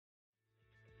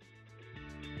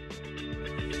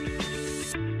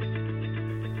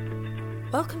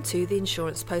Welcome to the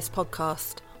Insurance Post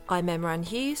podcast. I'm Emran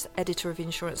Hughes, editor of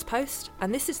Insurance Post,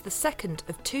 and this is the second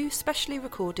of two specially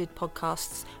recorded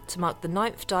podcasts to mark the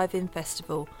 9th Dive-In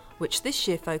Festival, which this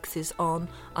year focuses on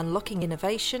unlocking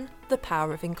innovation, the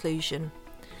power of inclusion.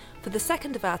 For the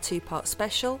second of our two-part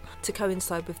special, to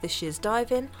coincide with this year's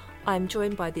Dive-In, I'm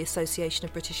joined by the Association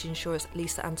of British Insurers'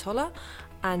 Lisa Antola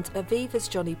and Aviva's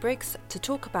Johnny Briggs to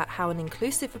talk about how an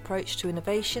inclusive approach to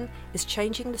innovation is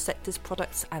changing the sector's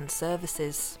products and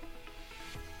services.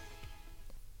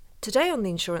 Today on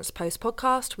the Insurance Post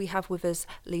podcast, we have with us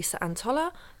Lisa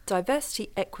Antola,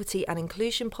 Diversity, Equity and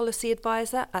Inclusion Policy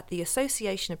Advisor at the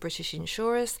Association of British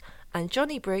Insurers, and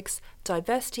Johnny Briggs,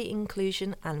 Diversity,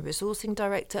 Inclusion and Resourcing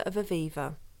Director of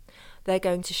Aviva. They're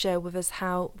going to share with us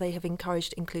how they have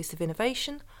encouraged inclusive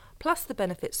innovation, plus the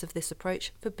benefits of this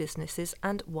approach for businesses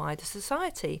and wider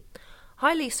society.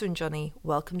 Hi Lisa and Johnny,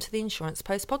 welcome to the Insurance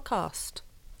Post podcast.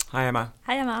 Hi Emma.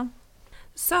 Hi Emma.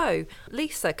 So,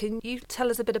 Lisa, can you tell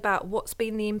us a bit about what's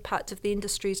been the impact of the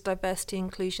industry's diversity and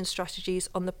inclusion strategies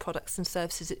on the products and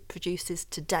services it produces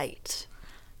to date?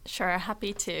 Sure,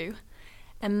 happy to.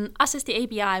 Us as the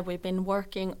ABI, we've been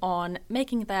working on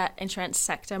making the insurance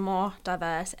sector more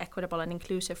diverse, equitable and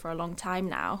inclusive for a long time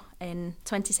now. In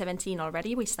 2017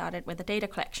 already, we started with a data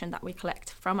collection that we collect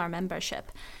from our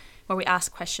membership, where we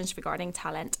ask questions regarding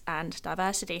talent and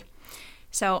diversity.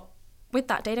 So with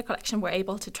that data collection, we're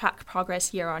able to track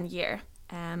progress year on year.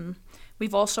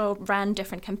 We've also ran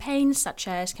different campaigns, such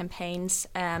as campaigns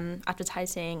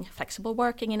advertising flexible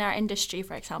working in our industry,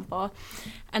 for example.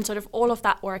 And sort of all of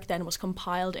that work then was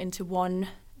compiled into one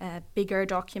bigger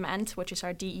document, which is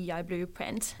our DEI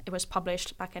blueprint. It was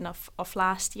published back end of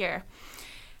last year.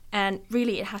 And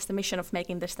really, it has the mission of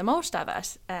making this the most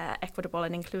diverse, equitable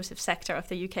and inclusive sector of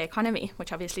the UK economy,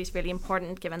 which obviously is really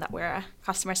important given that we're a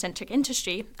customer-centric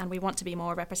industry and we want to be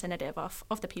more representative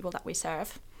of the people that we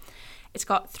serve. It's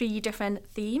got 3 different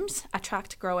themes: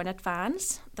 attract, grow and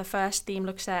advance. The first theme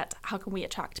looks at how can we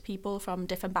attract people from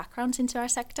different backgrounds into our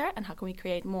sector and how can we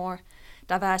create more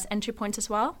diverse entry points as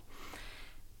well.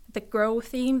 The grow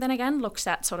theme then again looks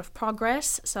at sort of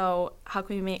progress. So how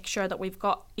can we make sure that we've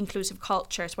got inclusive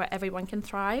cultures where everyone can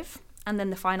thrive? And then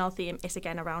the final theme is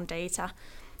again around data.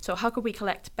 So how could we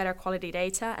collect better quality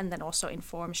data and then also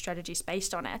inform strategies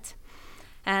based on it?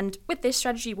 And with this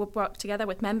strategy, we'll work together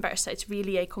with members. So it's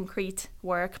really a concrete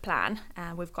work plan.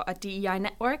 We've got a DEI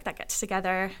network that gets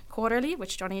together quarterly,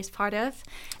 which Johnny is part of.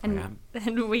 And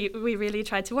we really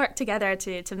try to work together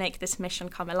to make this mission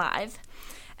come alive.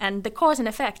 And the cause and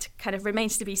effect kind of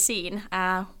remains to be seen.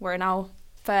 We're now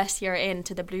first year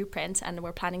into the blueprint and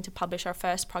we're planning to publish our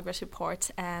first progress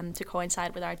report to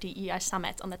coincide with our DEI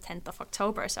summit on the 10th of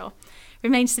October. So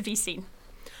remains to be seen.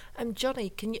 Johnny,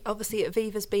 can you, obviously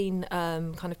Aviva's been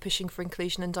kind of pushing for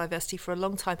inclusion and diversity for a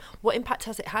long time. What impact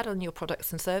has it had on your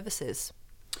products and services?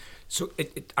 So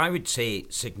I would say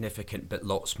significant, but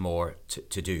lots more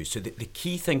to do. So the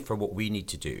key thing for what we need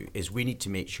to do is we need to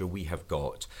make sure we have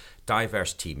got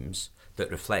diverse teams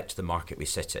that reflect the market we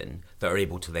sit in, that are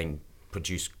able to then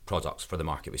produce products for the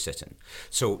market we sit in.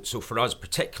 So for us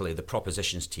particularly, the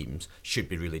propositions teams should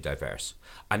be really diverse.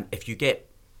 And if you get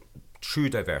true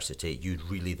diversity, you'd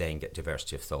really then get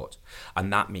diversity of thought,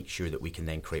 and that makes sure that we can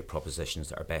then create propositions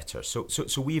that are better. So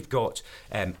we've got,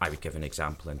 I would give an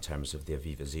example in terms of the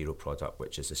Aviva Zero product,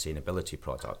 which is a sustainability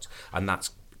product, and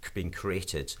that's been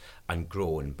created and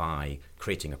grown by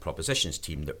creating a propositions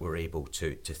team that were able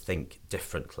to think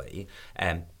differently,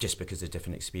 just because of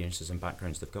different experiences and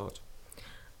backgrounds they've got.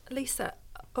 Lisa,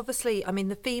 obviously, I mean,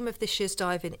 the theme of this year's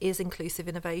Dive-In is inclusive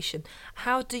innovation.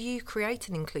 How do you create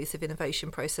an inclusive innovation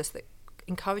process that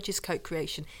encourages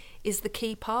co-creation? Is the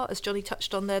key part, as Johnny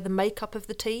touched on there, the makeup of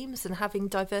the teams and having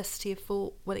diversity of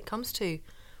thought when it comes to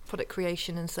product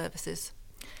creation and services?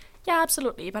 Yeah,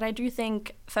 absolutely. But I do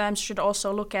think firms should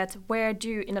also look at where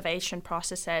do innovation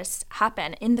processes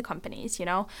happen in the companies, you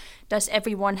know? Is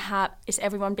everyone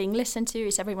being listened to?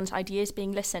 Is everyone's ideas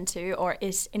being listened to? Or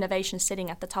is innovation sitting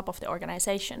at the top of the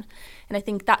organization? And I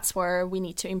think that's where we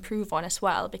need to improve on as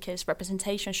well, because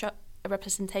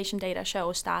representation data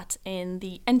shows that in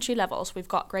the entry levels we've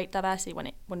got great diversity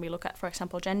when we look at, for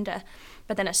example, gender,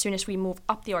 but then as soon as we move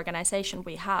up the organization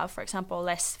we have, for example,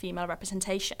 less female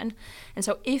representation. And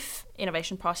so if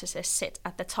innovation processes sit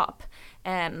at the top,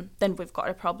 then we've got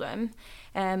a problem.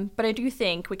 But I do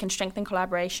think we can strengthen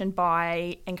collaboration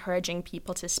by encouraging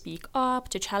people to speak up,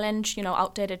 to challenge,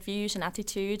 outdated views and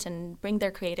attitudes and bring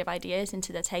their creative ideas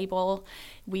into the table.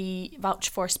 We vouch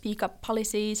for speak up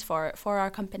policies for our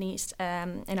companies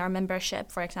in our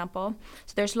membership, for example.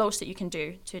 So there's loads that you can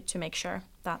do to make sure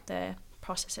that the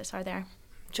processes are there.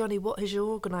 Johnny, what has your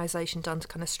organisation done to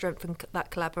kind of strengthen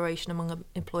that collaboration among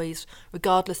employees,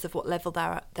 regardless of what level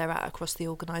they're at across the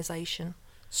organisation?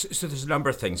 So there's a number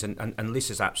of things, and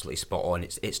Lisa's absolutely spot on.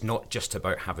 It's not just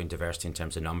about having diversity in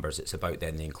terms of numbers, it's about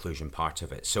then the inclusion part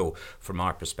of it. So from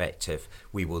our perspective,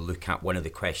 we will look at one of the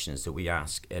questions that we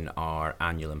ask in our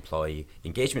annual employee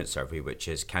engagement survey, which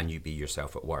is, can you be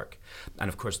yourself at work? And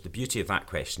of course, the beauty of that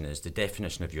question is the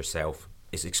definition of yourself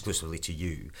is exclusively to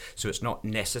you. So it's not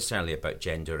necessarily about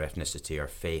gender, ethnicity or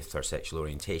faith or sexual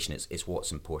orientation. It's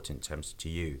what's important in terms to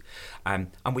you.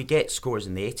 And we get scores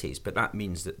in the 80s, but that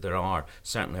means that there are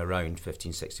certainly around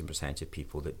 15-16% of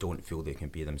people that don't feel they can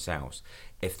be themselves.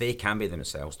 If they can be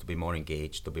themselves, they'll be more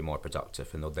engaged, they'll be more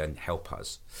productive, and they'll then help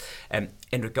us.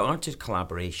 In regard to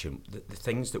collaboration, the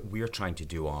things that we're trying to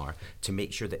do are to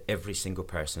make sure that every single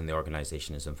person in the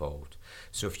organisation is involved.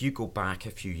 So if you go back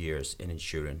a few years in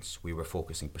insurance, we were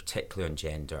focusing particularly on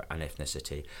gender and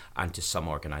ethnicity, and to some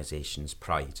organisations,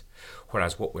 pride.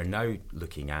 Whereas what we're now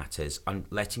looking at is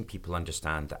letting people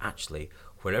understand that actually,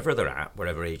 wherever they're at,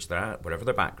 whatever age they're at, whatever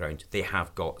their background, they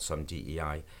have got some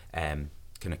DEI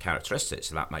kind of characteristics.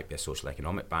 So that might be a social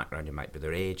economic background, it might be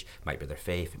their age, it might be their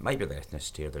faith, it might be their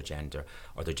ethnicity or their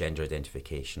gender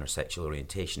identification or sexual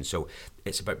orientation. So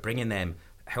it's about bringing them,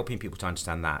 helping people to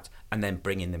understand that, and then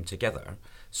bringing them together.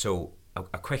 So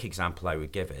a quick example I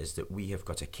would give is that we have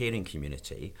got a caring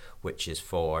community, which is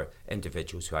for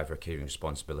individuals who have a caring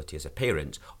responsibility as a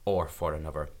parent or for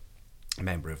another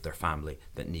member of their family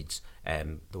that needs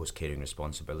those caring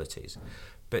responsibilities.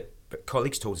 But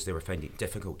colleagues told us they were finding it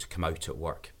difficult to come out at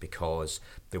work because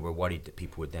they were worried that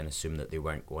people would then assume that they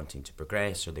weren't wanting to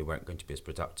progress or they weren't going to be as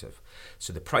productive.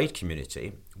 So the Pride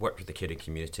community worked with the caring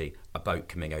community about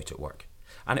coming out at work.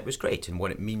 And it was great. And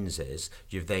what it means is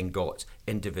you've then got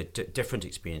different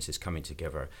experiences coming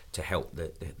together to help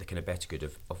the kind of better good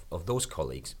of those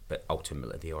colleagues, but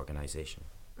ultimately the organisation.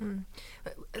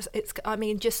 I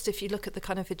mean, just if you look at the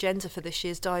kind of agenda for this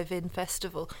year's Dive In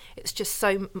Festival,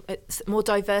 it's more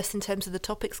diverse in terms of the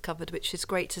topics covered, which is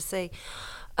great to see.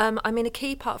 I mean, a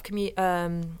key part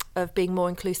of being more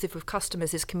inclusive with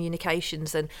customers is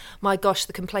communications. And my gosh,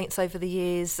 the complaints over the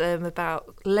years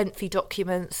about lengthy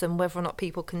documents and whether or not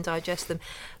people can digest them.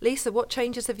 Lisa, what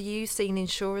changes have you seen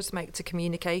insurers make to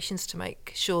communications to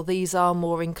make sure these are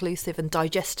more inclusive and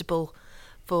digestible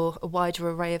for a wider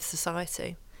array of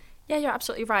society? Yeah, you're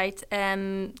absolutely right.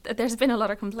 There's been a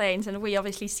lot of complaints, and we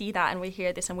obviously see that and we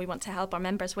hear this, and we want to help our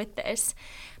members with this.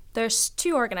 There's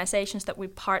two organisations that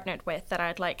we've partnered with that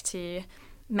I'd like to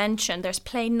mention. There's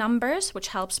Plain Numbers, which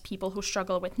helps people who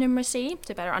struggle with numeracy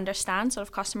to better understand sort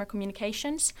of customer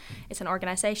communications. It's an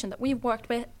organisation that we've worked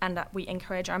with and that we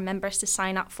encourage our members to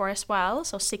sign up for as well.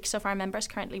 So 6 of our members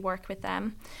currently work with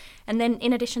them. And then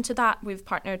in addition to that, we've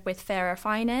partnered with Fairer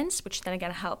Finance, which then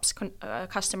again helps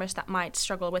customers that might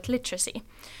struggle with literacy.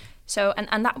 So,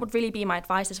 and that would really be my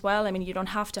advice as well. I mean, you don't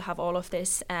have to have all of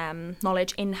this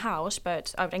knowledge in-house,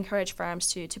 but I would encourage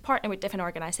firms to partner with different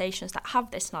organisations that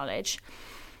have this knowledge.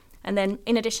 And then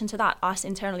in addition to that, us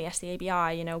internally as the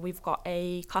ABI, we've got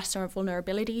a customer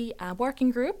vulnerability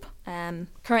working group.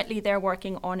 Currently, they're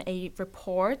working on a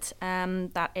report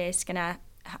that is going to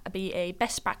be a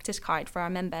best practice guide for our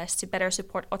members to better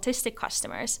support autistic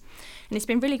customers. And it's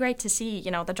been really great to see,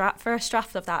 the first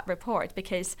draft of that report,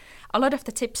 because a lot of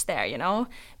the tips there,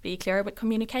 be clear with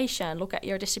communication, look at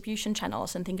your distribution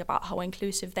channels and think about how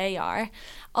inclusive they are.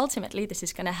 Ultimately, this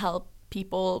is going to help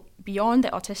people beyond the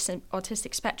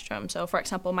autistic spectrum. So for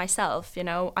example, myself,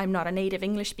 I'm not a native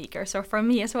English speaker. So for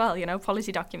me as well,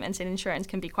 policy documents in insurance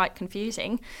can be quite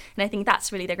confusing. And I think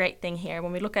that's really the great thing here.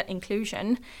 When we look at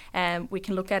inclusion, we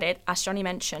can look at it, as Johnny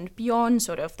mentioned, beyond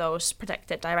sort of those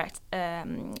protected direct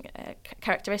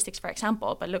characteristics, for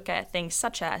example, but look at things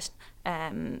such as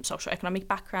socioeconomic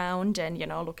background and,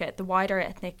 look at the wider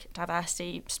ethnic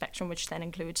diversity spectrum, which then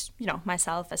includes,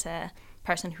 myself as a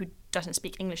person who doesn't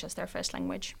speak English as their first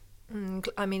language.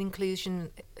 I mean,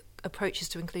 approaches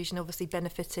to inclusion obviously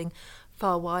benefiting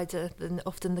far wider than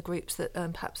often the groups that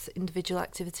perhaps individual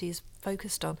activity is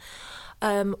focused on.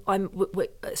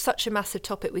 Such a massive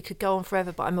topic, we could go on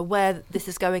forever, but I'm aware that this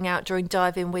is going out during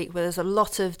Dive In Week where there's a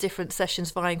lot of different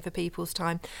sessions vying for people's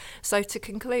time. So to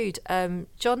conclude,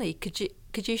 Johnny,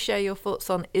 could you share your thoughts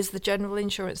on, is the general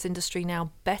insurance industry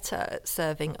now better at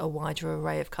serving a wider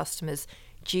array of customers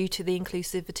due to the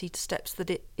inclusivity steps that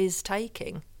it is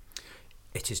taking?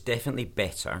 It is definitely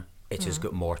better, it has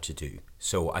got more to do.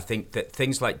 So I think that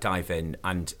things like Dive In,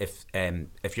 and if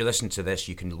you're listening to this,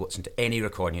 you can listen to any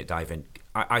recording at Dive In.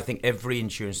 I think every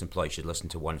insurance employee should listen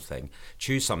to one thing,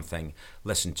 choose something,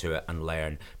 listen to it and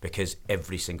learn, because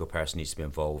every single person needs to be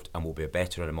involved and will be a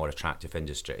better and a more attractive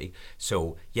industry.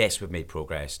 So yes, we've made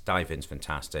progress. Dive In's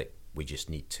fantastic. We just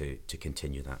need to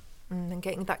continue that. And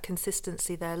getting that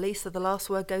consistency there. Lisa, the last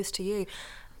word goes to you.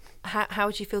 How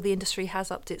do you feel the industry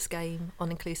has upped its game on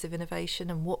inclusive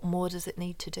innovation, and what more does it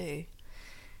need to do?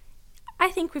 I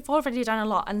think we've already done a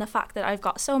lot, and the fact that I've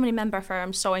got so many member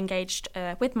firms so engaged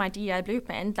with my DEI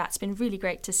blueprint, that's been really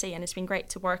great to see, and it's been great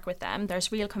to work with them.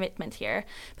 There's real commitment here,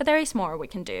 but there is more we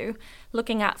can do.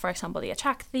 Looking at, for example, the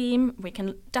attract theme, we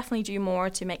can definitely do more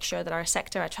to make sure that our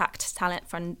sector attracts talent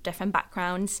from different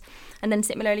backgrounds. And then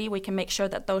similarly, we can make sure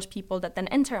that those people that then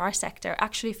enter our sector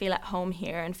actually feel at home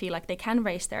here and feel like they can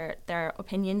raise their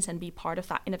opinions and be part of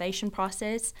that innovation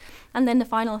process. And then the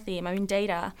final theme,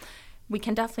 data. We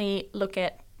can definitely look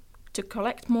at to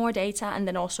collect more data and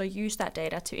then also use that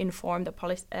data to inform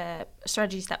the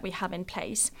strategies that we have in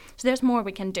place. So there's more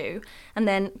we can do. And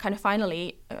then kind of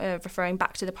finally, referring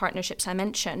back to the partnerships I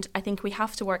mentioned, I think we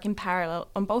have to work in parallel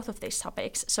on both of these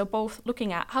topics. So both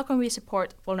looking at how can we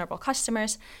support vulnerable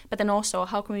customers, but then also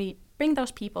how can we bring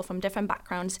those people from different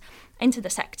backgrounds into the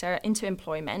sector, into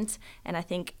employment. And I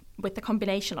think with the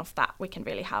combination of that, we can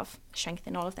really have strength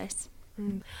in all of this.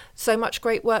 So much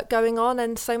great work going on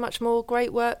and so much more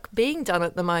great work being done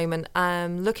at the moment.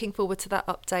 Looking forward to that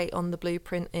update on the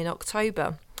blueprint in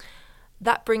October.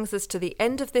 That brings us to the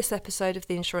end of this episode of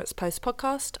the Insurance Post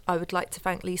podcast. I would like to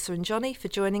thank Lisa and Johnny for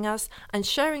joining us and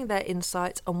sharing their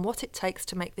insights on what it takes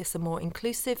to make this a more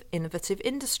inclusive, innovative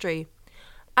industry.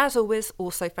 As always,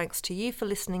 also thanks to you for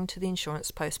listening to the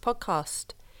Insurance Post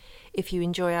podcast. If you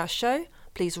enjoy our show,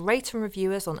 please rate and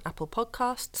review us on Apple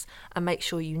Podcasts and make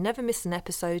sure you never miss an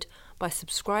episode by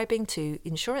subscribing to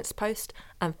Insurance Post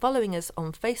and following us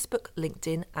on Facebook,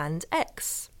 LinkedIn and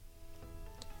X.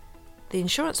 The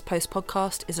Insurance Post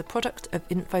podcast is a product of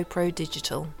InfoPro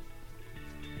Digital.